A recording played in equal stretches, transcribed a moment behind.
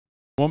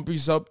One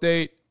Piece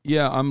update.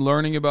 Yeah, I'm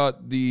learning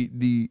about the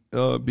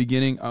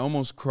beginning. I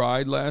almost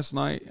cried last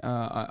night.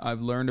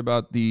 I've learned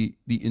about the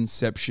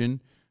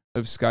inception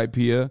of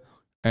Skypiea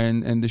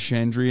and the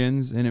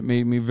Chandrians, and it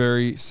made me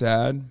very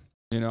sad.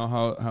 You know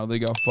how they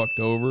got fucked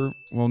over.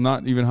 Well,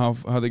 not even how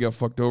they got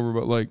fucked over,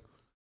 but like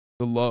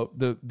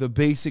the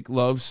basic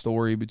love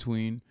story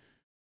between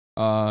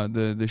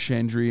the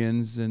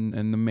Chandrians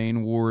and the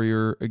main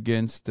warrior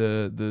against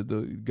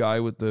the guy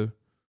with the,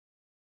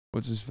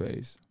 what's his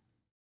face?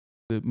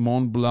 The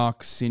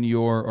Montblanc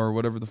Senior, or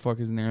whatever the fuck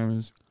his name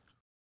is.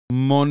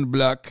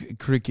 Montblanc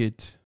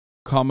Cricket.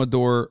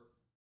 Commodore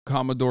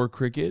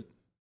Cricket. Is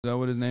that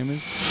what his name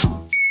is?